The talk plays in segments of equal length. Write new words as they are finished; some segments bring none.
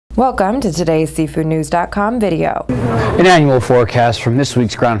Welcome to today's SeafoodNews.com video. An annual forecast from this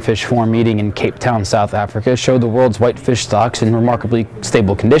week's Groundfish Forum meeting in Cape Town, South Africa showed the world's whitefish stocks in remarkably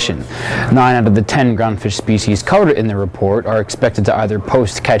stable condition. 9 out of the 10 groundfish species covered in the report are expected to either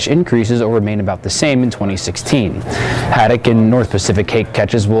post catch increases or remain about the same in 2016. Haddock and North Pacific hake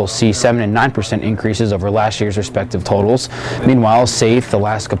catches will see 7% and 9% increases over last year's respective totals. Meanwhile, Saithe,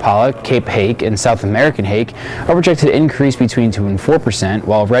 Alaska pollock, Cape hake, and South American hake are projected to increase between 2% and 4%,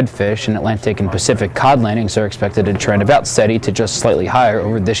 while redfish and Atlantic and Pacific cod landings are expected to trend about steady to just slightly higher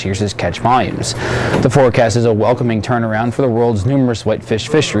over this year's catch volumes. The forecast is a welcoming turnaround for the world's numerous whitefish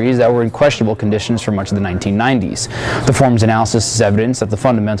fisheries that were in questionable conditions for much of the 1990s. The forum's analysis is evidence that the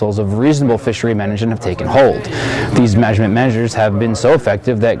fundamentals of reasonable fishery management have taken hold. These management measures have been so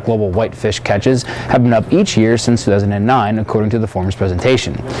effective that global whitefish catches have been up each year since 2009, according to the forum's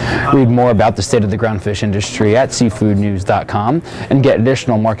presentation. Read more about the state of the groundfish industry at seafoodnews.com and get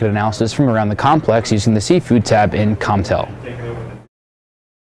additional market analysis from around the complex using the Seafood tab in ComTel.